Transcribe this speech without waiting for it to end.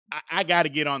I got to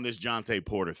get on this Jontay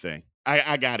Porter thing.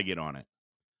 I got to get on it.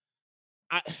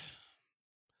 I,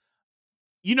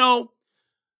 you know,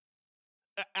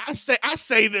 I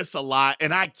say this a lot,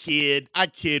 and I kid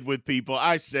with people.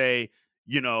 I say,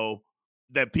 you know,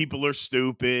 that people are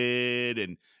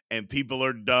stupid and people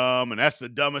are dumb, and that's the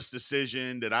dumbest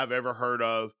decision that I've ever heard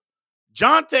of.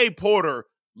 Jontay Porter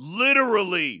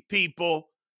literally, people,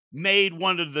 made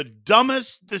one of the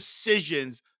dumbest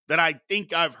decisions that I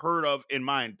think I've heard of in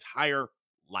my entire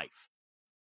life.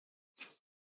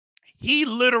 He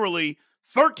literally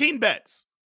 13 bets,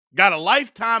 got a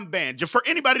lifetime ban. Just for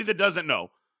anybody that doesn't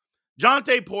know,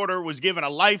 Jontay Porter was given a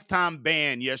lifetime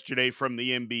ban yesterday from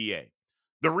the NBA.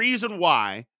 The reason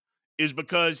why is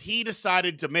because he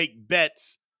decided to make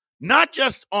bets not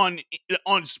just on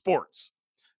sports,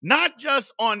 not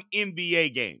just on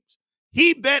NBA games.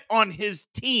 He bet on his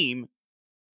team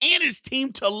and his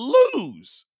team to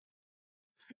lose.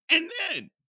 And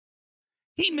then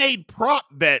he made prop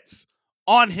bets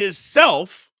on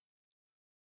himself,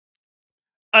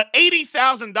 an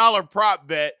 $80,000 prop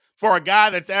bet for a guy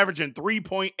that's averaging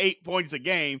 3.8 points a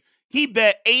game. He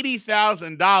bet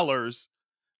 $80,000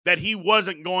 that he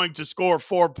wasn't going to score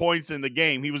 4 points in the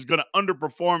game. He was going to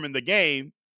underperform in the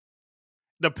game.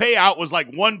 The payout was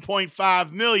like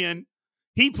 $1.5 million.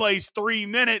 He plays 3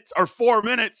 minutes or 4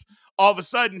 minutes. All of a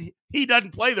sudden, he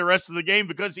doesn't play the rest of the game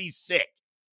because he's sick.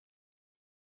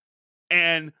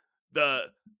 And the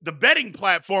betting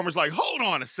platform is like, hold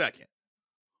on a second.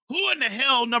 Who in the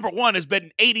hell, number one, is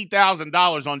betting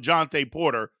 $80,000 on Jontay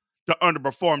Porter to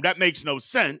underperform? That makes no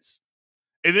sense.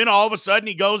 And then all of a sudden,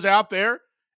 he goes out there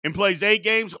and plays 8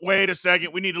 games. Wait a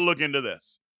second, we need to look into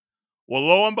this. Well,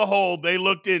 lo and behold, they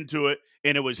looked into it,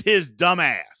 and it was his dumb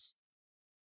ass.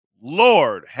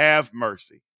 Lord have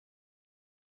mercy.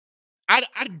 I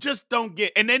just don't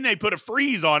get. And then they put a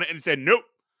freeze on it and said, nope,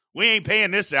 we ain't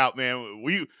paying this out, man.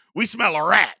 We smell a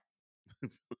rat.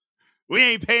 We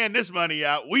ain't paying this money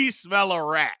out. We smell a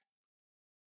rat.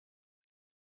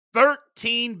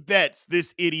 13 bets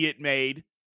this idiot made.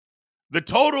 The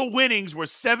total winnings were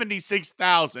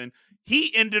 $76,000.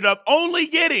 He ended up only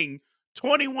getting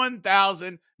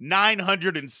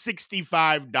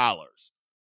 $21,965.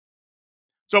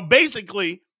 So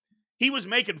basically, he was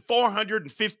making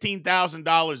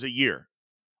 $415,000 a year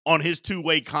on his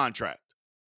 2-way contract.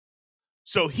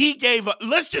 So he gave up.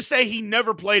 Let's just say he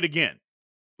never played again.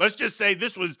 Let's just say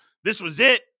this was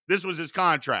it. This was his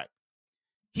contract.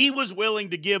 He was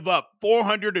willing to give up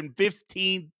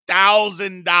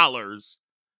 $415,000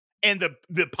 and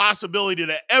the possibility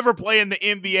to ever play in the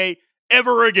NBA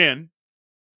ever again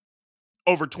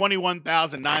over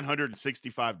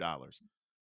 $21,965.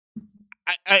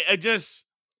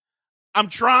 I'm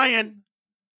trying,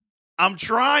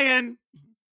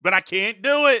 but I can't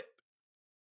do it.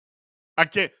 I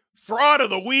can't. Fraud of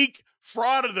the week,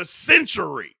 fraud of the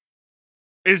century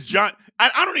is John.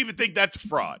 I don't even think that's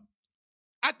fraud.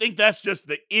 I think that's just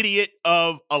the idiot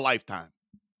of a lifetime.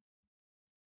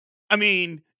 I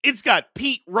mean, it's got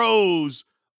Pete Rose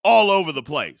all over the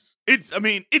place. It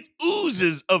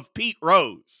oozes of Pete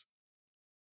Rose.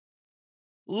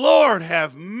 Lord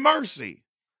have mercy.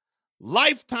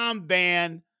 Lifetime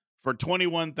ban for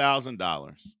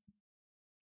 $21,000.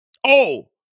 Oh,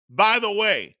 by the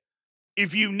way,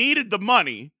 if you needed the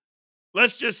money,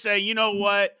 let's just say, you know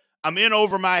what? I'm in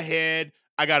over my head.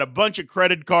 I got a bunch of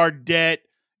credit card debt.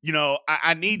 You know,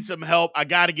 I need some help. I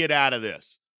got to get out of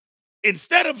this.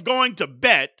 Instead of going to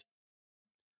bet,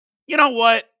 you know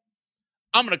what?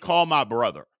 I'm going to call my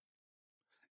brother.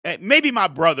 Maybe my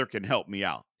brother can help me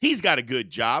out. He's got a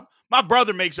good job. My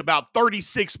brother makes about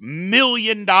 $36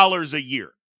 million a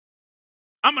year.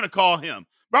 I'm going to call him.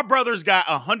 My brother's got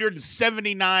a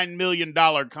 $179 million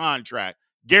contract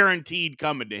guaranteed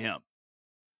coming to him.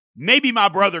 Maybe my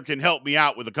brother can help me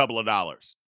out with a couple of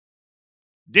dollars.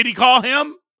 Did he call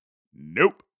him?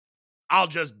 Nope. I'll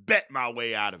just bet my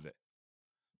way out of it.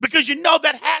 Because you know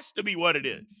that has to be what it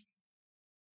is.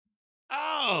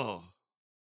 Oh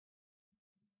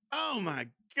my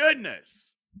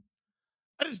goodness.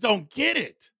 I just don't get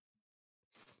it.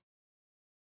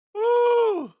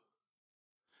 Woo.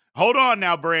 Hold on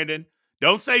now, Brandon.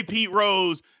 Don't say Pete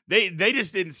Rose. They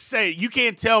just didn't say. You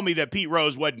can't tell me that Pete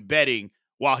Rose wasn't betting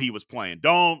while he was playing.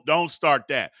 Don't start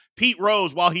that. Pete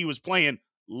Rose, while he was playing,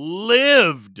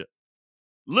 literally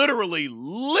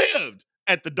lived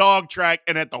at the dog track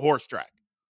and at the horse track.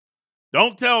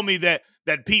 Don't tell me that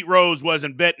Pete Rose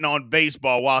wasn't betting on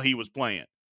baseball while he was playing.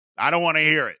 I don't want to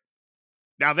hear it.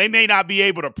 Now, they may not be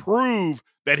able to prove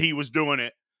that he was doing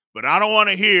it, but I don't want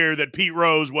to hear that Pete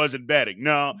Rose wasn't betting.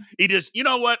 No, he just, you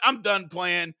know what? I'm done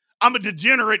playing. I'm a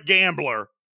degenerate gambler.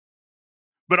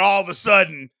 but all of a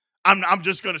sudden, I'm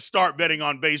just going to start betting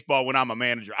on baseball when I'm a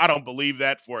manager. I don't believe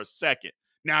that for a second.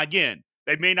 Now, again,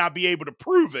 they may not be able to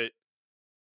prove it,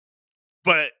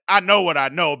 but I know what I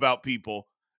know about people,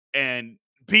 and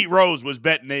Pete Rose was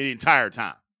betting the entire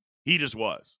time. He just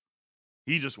was.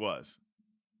 He just was.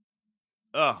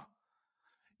 Ugh.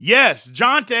 Yes,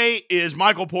 Jontay is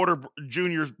Michael Porter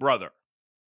Jr.'s brother.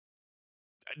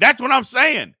 That's what I'm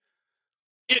saying.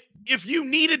 If you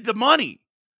needed the money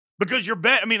because you're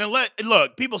bet, I mean,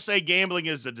 look, people say gambling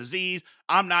is a disease.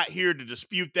 I'm not here to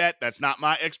dispute that. That's not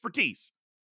my expertise.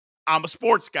 I'm a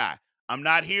sports guy. I'm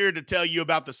not here to tell you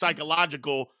about the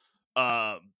psychological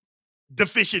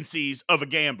deficiencies of a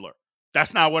gambler.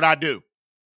 That's not what I do.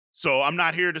 So I'm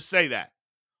not here to say that.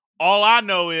 All I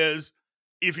know is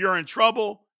if you're in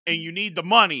trouble and you need the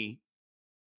money,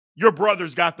 your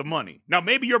brother's got the money. Now,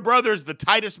 maybe your brother's the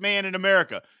tightest man in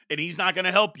America and he's not going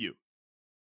to help you.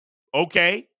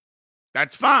 Okay,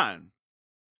 that's fine.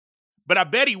 But I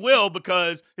bet he will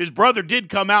because his brother did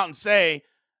come out and say,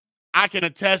 I can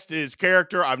attest to his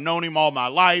character. I've known him all my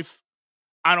life.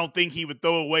 I don't think he would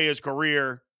throw away his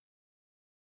career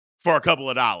for a couple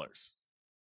of dollars.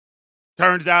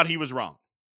 Turns out he was wrong.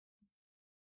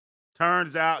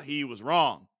 Turns out he was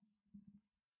wrong.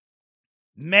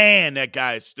 Man, that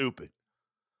guy is stupid.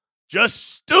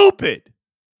 Just stupid.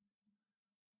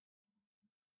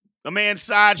 The man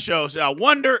Sideshow said, I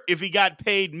wonder if he got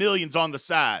paid millions on the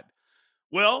side.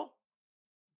 Well,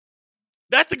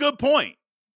 that's a good point.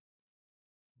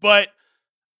 But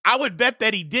I would bet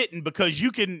that he didn't because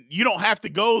you don't have to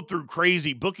go through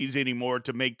crazy bookies anymore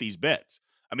to make these bets.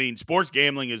 I mean, sports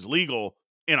gambling is legal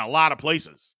in a lot of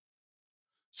places.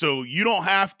 So you don't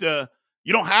have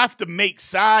to make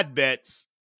side bets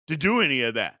to do any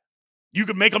of that. You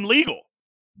can make them legal.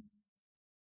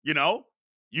 You know,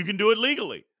 you can do it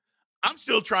legally. I'm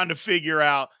still trying to figure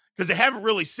out because they haven't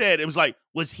really said. It was like,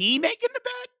 was he making the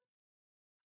bet?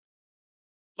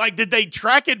 Like, did they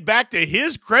track it back to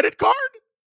his credit card?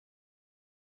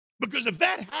 Because if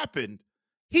that happened,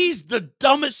 he's the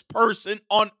dumbest person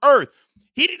on earth.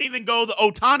 He didn't even go the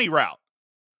Ohtani route.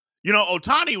 You know,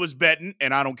 Ohtani was betting,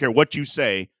 and I don't care what you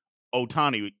say,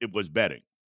 Ohtani was betting.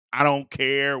 I don't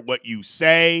care what you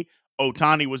say,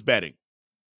 Ohtani was betting.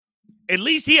 At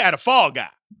least he had a fall guy.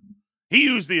 He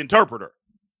used the interpreter.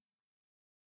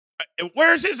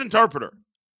 Where's his interpreter?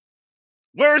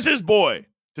 Where's his boy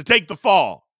to take the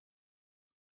fall?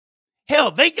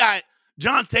 Hell, they got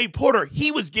Jontay Porter.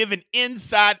 He was giving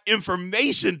inside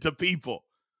information to people.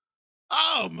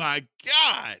 Oh, my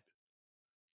God.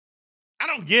 I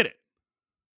don't get it.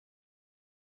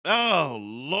 Oh,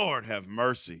 Lord have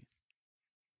mercy.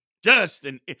 Just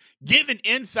giving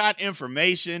inside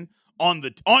information on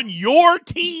your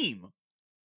team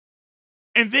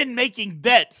and then making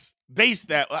bets based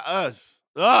that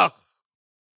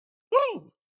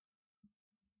woo.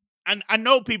 And I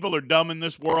know people are dumb in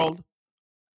this world,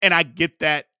 and I get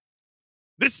that.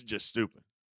 This is just stupid.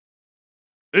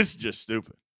 This is just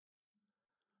stupid.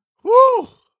 Woo.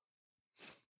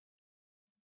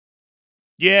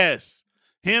 Yes.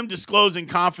 Him disclosing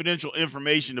confidential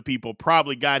information to people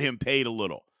probably got him paid a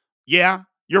little. Yeah,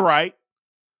 you're right.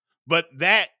 But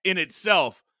that in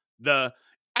itself,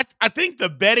 I think the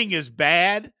betting is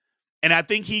bad, and I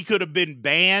think he could have been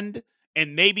banned,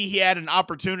 and maybe he had an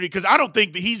opportunity because I don't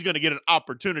think that he's going to get an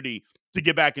opportunity to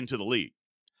get back into the league.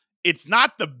 It's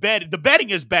not the bet. The betting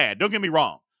is bad. Don't get me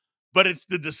wrong, but it's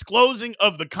the disclosing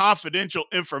of the confidential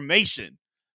information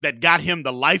that got him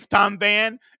the lifetime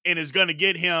ban and is going to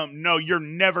get him, no, you're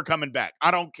never coming back.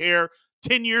 I don't care.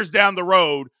 10 years down the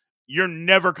road, you're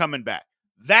never coming back.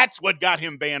 That's what got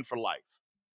him banned for life.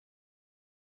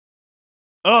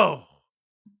 Oh,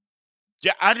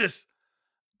 yeah,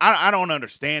 I don't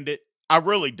understand it. I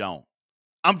really don't.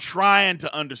 I'm trying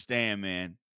to understand,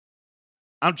 man.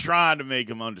 I'm trying to make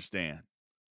him understand.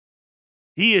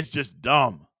 He is just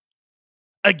dumb.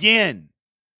 Again,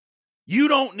 you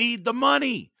don't need the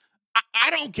money. I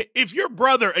don't care. If your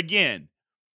brother, again,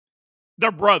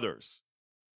 they're brothers.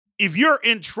 If you're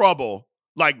in trouble,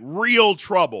 like real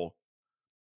trouble,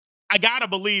 I got to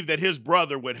believe that his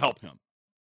brother would help him.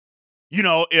 You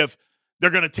know, if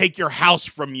they're going to take your house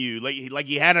from you, like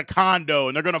you had a condo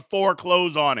and they're going to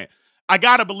foreclose on it, I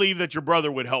got to believe that your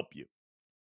brother would help you.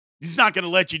 He's not going to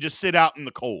let you just sit out in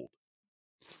the cold.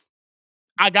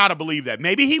 I got to believe that.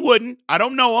 Maybe he wouldn't. I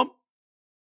don't know him,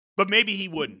 but maybe he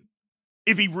wouldn't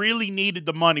if he really needed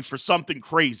the money for something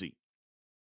crazy.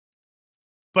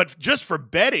 But just for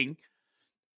betting,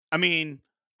 I mean,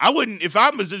 I wouldn't, if I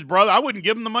was his brother, I wouldn't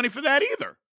give him the money for that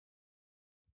either.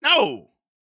 No.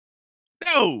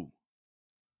 No.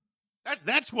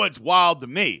 That's what's wild to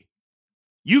me.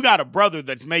 You got a brother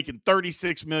that's making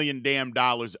 $36 million damn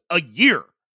dollars a year.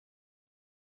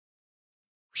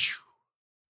 Whew.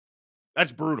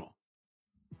 That's brutal.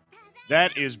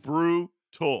 That is brutal.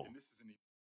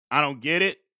 I don't get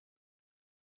it.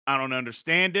 I don't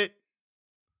understand it.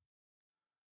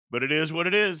 But it is what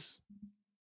it is.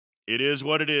 It is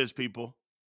what it is, people.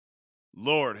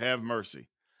 Lord have mercy.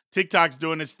 TikTok's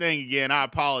doing its thing again. I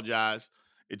apologize.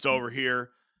 It's over here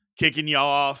kicking you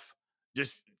off,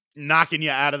 just knocking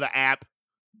you out of the app.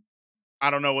 I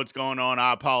don't know what's going on.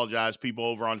 I apologize, people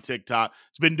over on TikTok.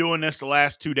 It's been doing this the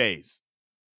last 2 days.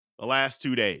 The last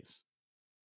 2 days.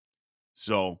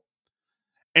 So,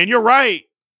 and you're right,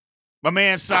 my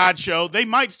man Sideshow. They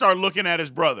might start looking at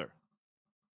his brother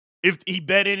if he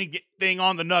bet anything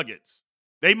on the Nuggets.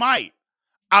 They might.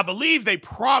 I believe they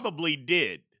probably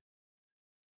did.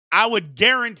 I would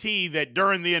guarantee that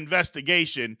during the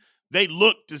investigation, they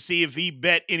looked to see if he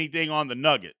bet anything on the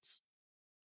Nuggets.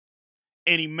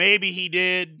 And maybe he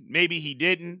did, maybe he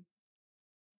didn't.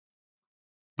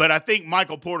 But I think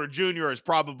Michael Porter Jr. is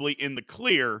probably in the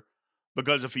clear,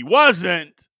 because if he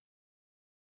wasn't,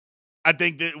 I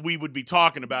think that we would be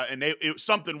talking about it, and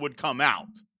something would come out.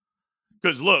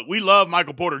 Because, look, we love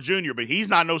Michael Porter Jr., but he's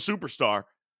not no superstar.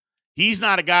 He's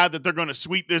not a guy that they're going to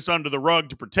sweep this under the rug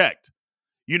to protect.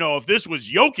 You know, if this was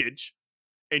Jokic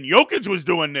and Jokic was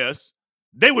doing this,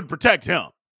 they would protect him.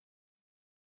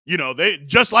 You know, they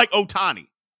just like Ohtani.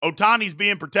 Ohtani's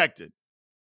being protected.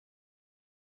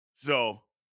 So,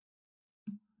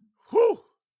 whew.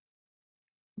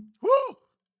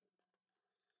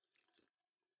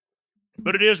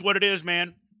 But it is what it is,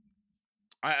 man.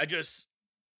 It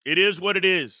is what it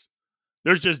is.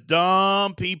 There's just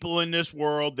dumb people in this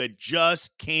world that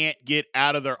just can't get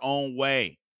out of their own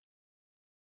way.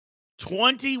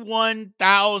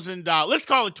 $21,000. Let's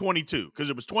call it 22 because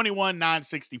it was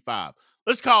 21,965.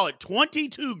 Let's call it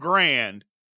 22 grand,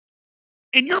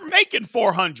 and you're making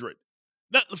 400.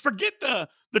 Forget the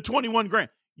 21 grand.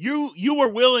 You were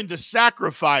willing to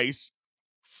sacrifice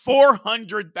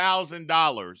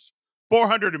 $400,000,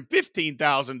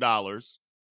 $415,000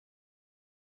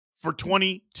 for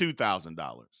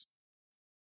 $22,000.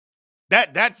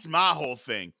 That's my whole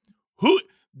thing.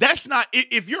 That's not,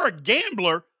 if you're a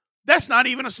gambler, that's not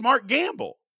even a smart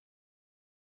gamble.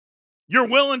 You're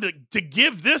willing to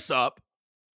give this up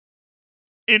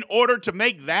in order to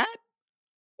make that?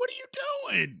 What are you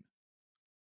doing?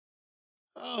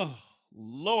 Oh,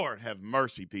 Lord have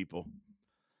mercy, people.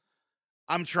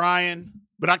 I'm trying,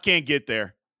 but I can't get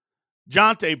there.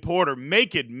 Jontay Porter,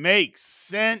 make it make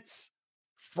sense.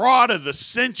 Fraud of the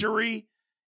century.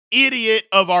 Idiot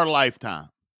of our lifetime.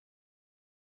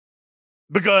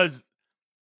 Because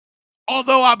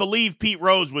although I believe Pete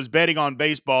Rose was betting on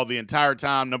baseball the entire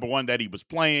time, number one, that he was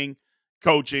playing,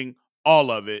 coaching,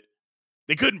 all of it,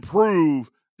 they couldn't prove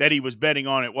that he was betting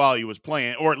on it while he was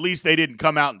playing, or at least they didn't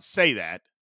come out and say that.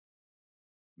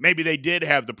 Maybe they did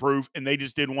have the proof, and they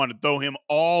just didn't want to throw him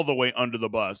all the way under the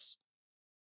bus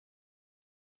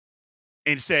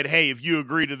and said, hey, if you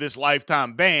agree to this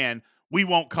lifetime ban, we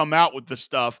won't come out with the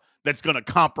stuff that's going to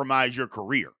compromise your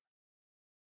career.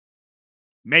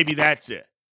 Maybe that's it.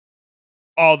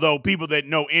 Although people that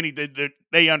know anything,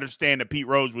 they understand that Pete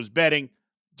Rose was betting,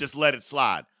 just let it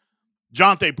slide.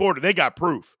 Jontay Porter, they got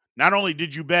proof. Not only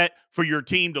did you bet for your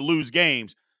team to lose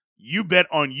games, you bet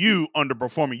on you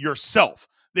underperforming yourself.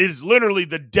 It is literally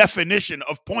the definition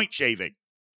of point shaving.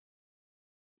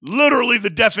 Literally the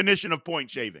definition of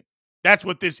point shaving. That's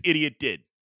what this idiot did.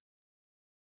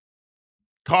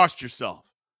 Cost yourself.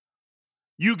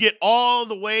 You get all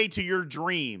the way to your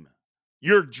dream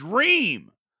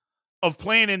of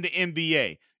playing in the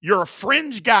NBA. You're a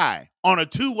fringe guy on a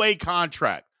two-way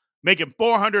contract, making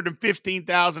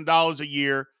 $415,000 a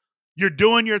year. You're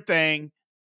doing your thing.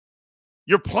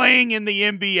 You're playing in the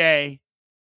NBA.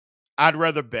 I'd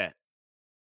rather bet.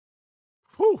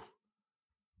 Whew.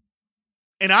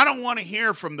 And I don't want to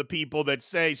hear from the people that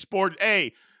say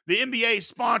the NBA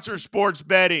sponsors sports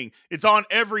betting. It's on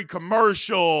every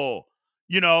commercial.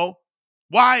 You know,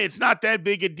 why? It's not that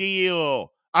big a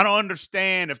deal. I don't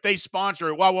understand. If they sponsor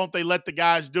it, why won't they let the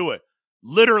guys do it?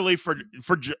 Literally for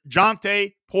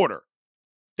Jontay Porter.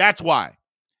 That's why.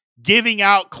 Giving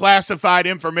out classified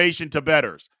information to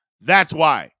bettors. That's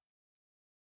why.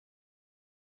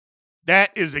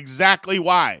 That is exactly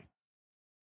why.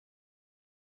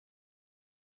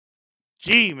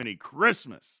 Gee, many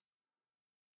Christmas.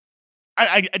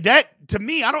 That to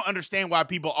me, I don't understand why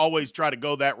people always try to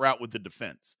go that route with the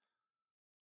defense.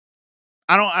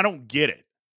 I don't get it.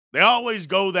 They always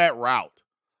go that route,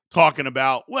 talking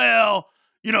about, well,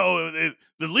 The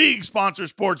league sponsors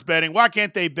sports betting. Why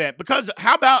can't they bet? Because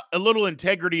how about a little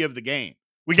integrity of the game?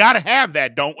 We got to have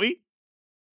that, don't we?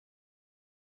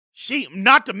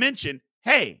 Not to mention,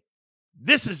 hey,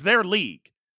 this is their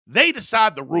league. They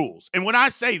decide the rules. And when I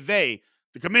say they,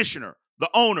 the commissioner, the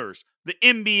owners, the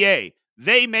NBA,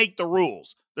 they make the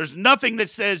rules. There's nothing that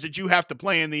says that you have to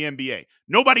play in the NBA.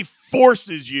 Nobody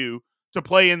forces you to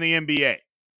play in the NBA.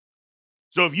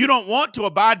 So if you don't want to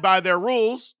abide by their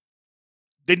rules,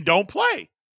 then don't play.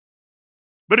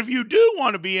 But if you do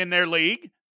want to be in their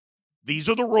league, these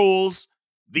are the rules.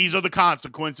 These are the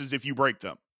consequences if you break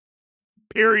them.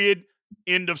 Period.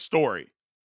 End of story.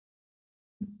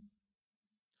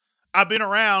 I've been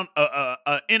around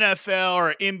a NFL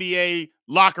or NBA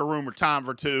locker room or time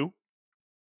or two.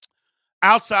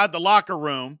 Outside the locker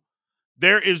room,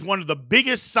 there is one of the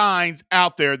biggest signs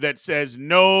out there that says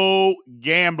no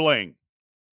gambling.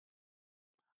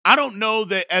 I don't know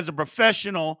that as a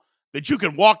professional that you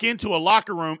can walk into a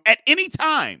locker room at any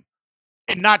time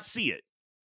and not see it.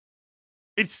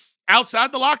 It's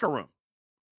outside the locker room.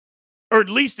 Or at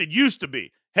least it used to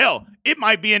be. Hell, it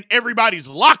might be in everybody's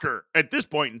locker at this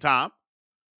point in time.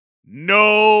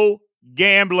 No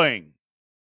gambling.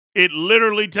 It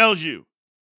literally tells you.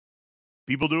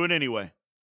 People do it anyway.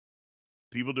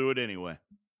 People do it anyway.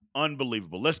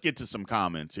 Unbelievable. Let's get to some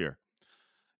comments here.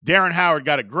 Darren Howard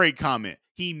got a great comment.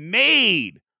 He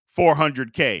made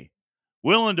 $400K.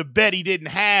 Willing to bet he didn't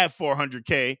have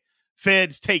 $400K.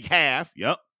 Feds take half.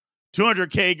 Yep.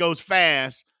 $200K goes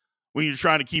fast when you're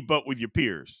trying to keep up with your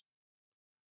peers.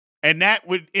 And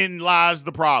in lies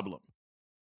the problem.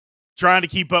 Trying to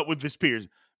keep up with his peers.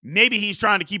 Maybe he's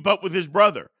trying to keep up with his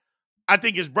brother. I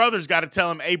think his brother's got to tell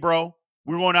him, hey, bro,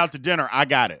 we're going out to dinner. I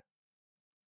got it.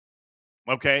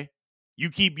 Okay?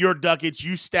 You keep your ducats.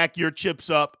 You stack your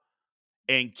chips up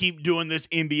and keep doing this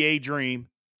NBA dream.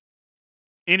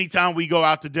 Anytime we go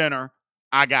out to dinner,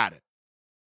 I got it.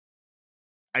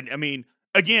 I mean,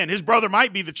 again, his brother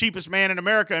might be the cheapest man in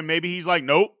America, and maybe he's like,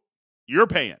 nope, you're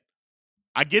paying.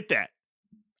 I get that.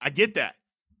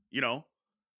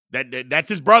 That's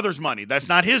his brother's money. That's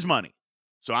not his money.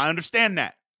 So I understand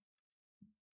that.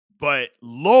 But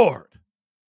Lord,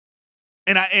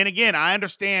 and again, I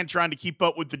understand trying to keep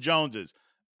up with the Joneses.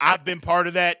 I've been part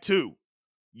of that too.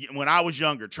 When I was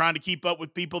younger, trying to keep up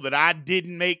with people that I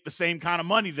didn't make the same kind of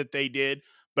money that they did,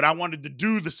 but I wanted to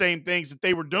do the same things that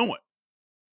they were doing.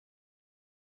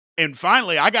 And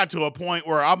finally, I got to a point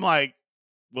where I'm like,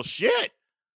 well, shit,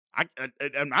 I'm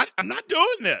not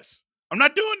doing this. I'm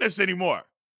not doing this anymore.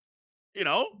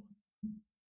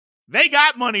 They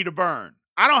got money to burn.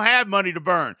 I don't have money to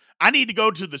burn. I need to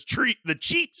go to the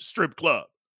cheap strip club.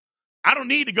 I don't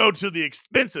need to go to the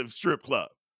expensive strip club.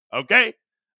 Okay?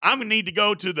 I'm going to need to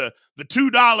go to the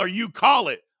 $2 you call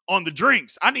it on the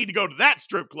drinks. I need to go to that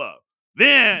strip club.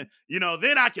 Then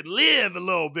I can live a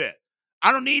little bit.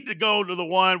 I don't need to go to the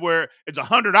one where it's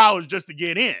 $100 just to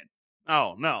get in.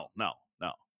 Oh, no.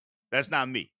 That's not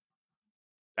me.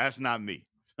 That's not me.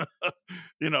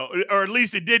 Or at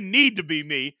least it didn't need to be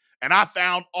me. And I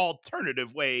found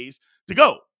alternative ways to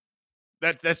go.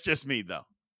 That's just me, though.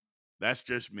 That's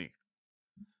just me.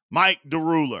 Mike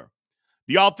DeRuler.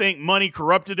 Do y'all think money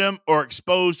corrupted him or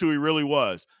exposed who he really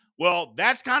was? Well,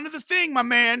 that's kind of the thing, my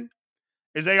man,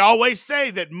 is they always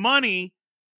say that money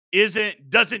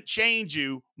doesn't change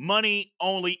you. Money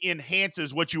only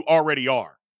enhances what you already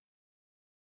are.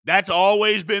 That's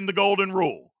always been the golden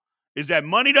rule, is that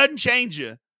money doesn't change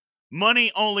you.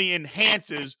 Money only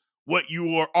enhances what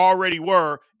you already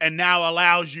were and now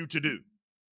allows you to do.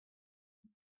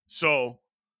 So,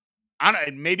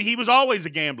 maybe he was always a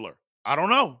gambler. I don't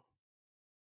know.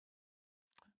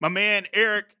 My man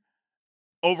Eric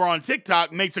over on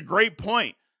TikTok makes a great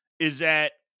point, is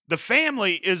that the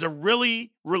family is a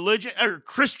really religious or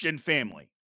Christian family.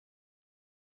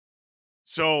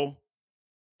 So,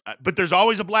 but there's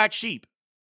always a black sheep.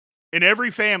 In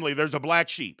every family, there's a black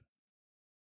sheep.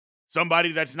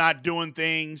 Somebody that's not doing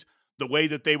things the way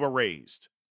that they were raised.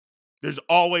 There's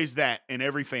always that in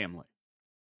every family.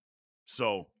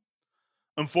 So,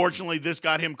 unfortunately, this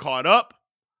got him caught up.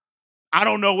 I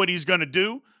don't know what he's going to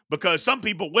do, because some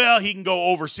people, he can go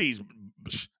overseas.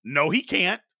 No, he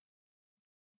can't.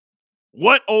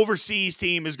 What overseas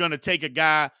team is going to take a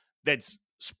guy that's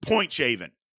point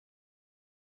shaving?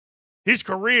 His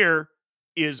career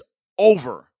is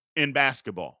over in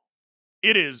basketball.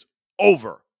 It is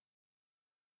over.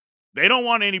 They don't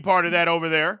want any part of that over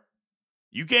there.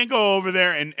 You can't go over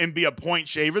there and be a point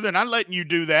shaver. They're not letting you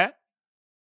do that.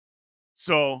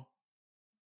 So,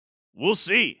 we'll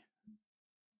see.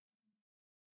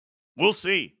 We'll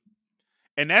see.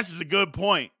 And this is a good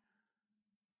point.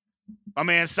 My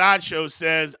man Sideshow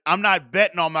says, I'm not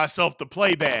betting on myself to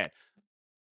play bad.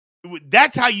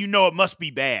 That's how you know it must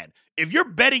be bad. If you're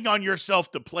betting on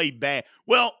yourself to play bad,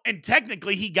 well, and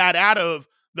technically he got out of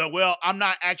I'm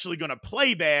not actually going to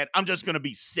play bad. I'm just going to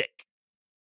be sick.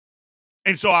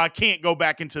 And so I can't go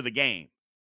back into the game.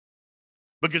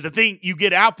 Because the thing, you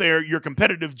get out there, your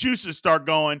competitive juices start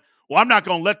going, well, I'm not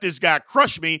going to let this guy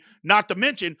crush me. Not to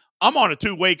mention, I'm on a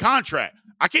 2-way contract.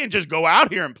 I can't just go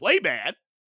out here and play bad.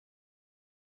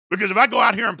 Because if I go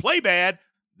out here and play bad,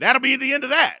 that'll be the end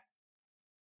of that.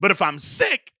 But if I'm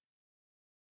sick,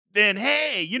 then,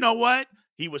 hey, you know what?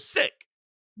 He was sick.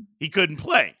 He couldn't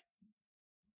play.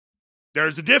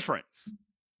 There's a difference.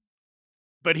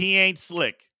 But he ain't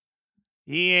slick.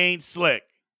 He ain't slick.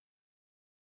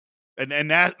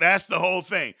 And that's the whole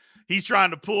thing. He's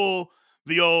trying to pull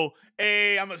the old,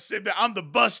 hey, I'm going to sit back. I'm the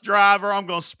bus driver. I'm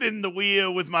going to spin the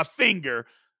wheel with my finger.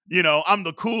 You know, I'm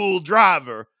the cool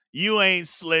driver. You ain't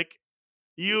slick.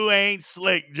 You ain't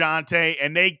slick, Jontay.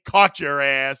 And they caught your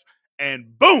ass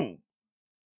and boom.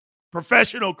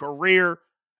 Professional career,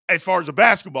 as far as a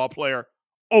basketball player,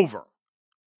 over.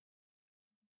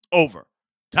 Over.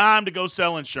 Time to go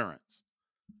sell insurance.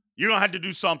 You're going to have to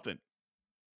do something.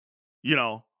 You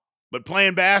know, but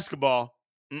playing basketball,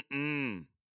 I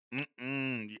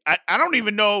don't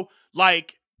even know,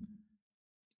 like,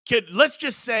 let's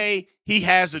just say he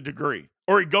has a degree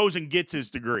or he goes and gets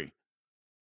his degree.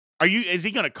 Is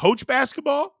he going to coach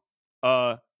basketball?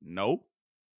 No.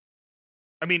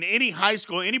 I mean, any high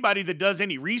school, anybody that does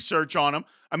any research on him,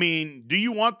 I mean, do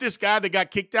you want this guy that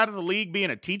got kicked out of the league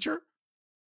being a teacher?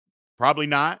 Probably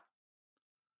not.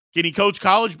 Can he coach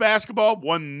college basketball?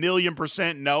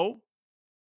 1,000,000% no.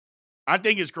 I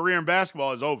think his career in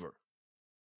basketball is over.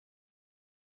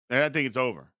 I think it's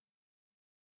over.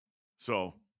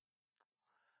 So,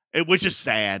 which is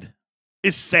sad.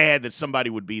 It's sad that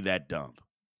somebody would be that dumb.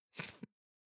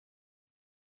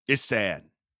 It's sad.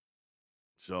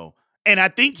 So, and I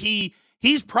think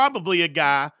he's probably a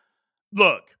guy.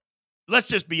 Look, let's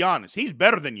just be honest. He's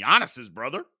better than Giannis's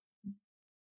brother.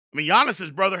 I mean,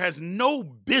 Giannis's brother has no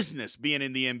business being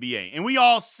in the NBA, and we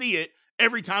all see it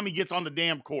every time he gets on the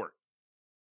damn court.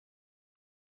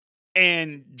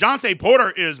 And Jontay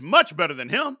Porter is much better than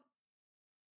him.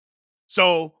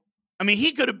 So, I mean,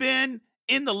 he could have been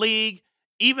in the league,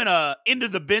 even a into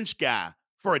the bench guy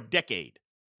for a decade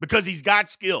because he's got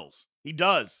skills. He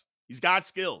does. He's got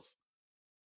skills.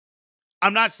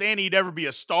 I'm not saying he'd ever be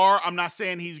a star. I'm not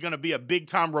saying he's going to be a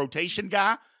big-time rotation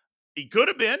guy. He could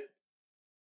have been,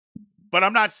 but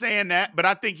I'm not saying that. But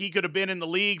I think he could have been in the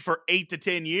league for 8 to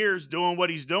 10 years doing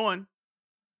what he's doing,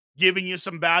 giving you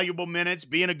some valuable minutes,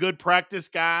 being a good practice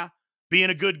guy, being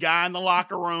a good guy in the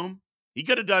locker room. He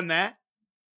could have done that.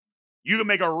 You can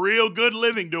make a real good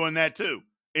living doing that too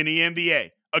in the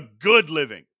NBA. A good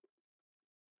living.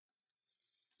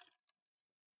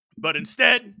 But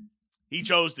instead, he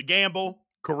chose to gamble.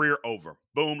 Career over.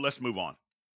 Boom, let's move on.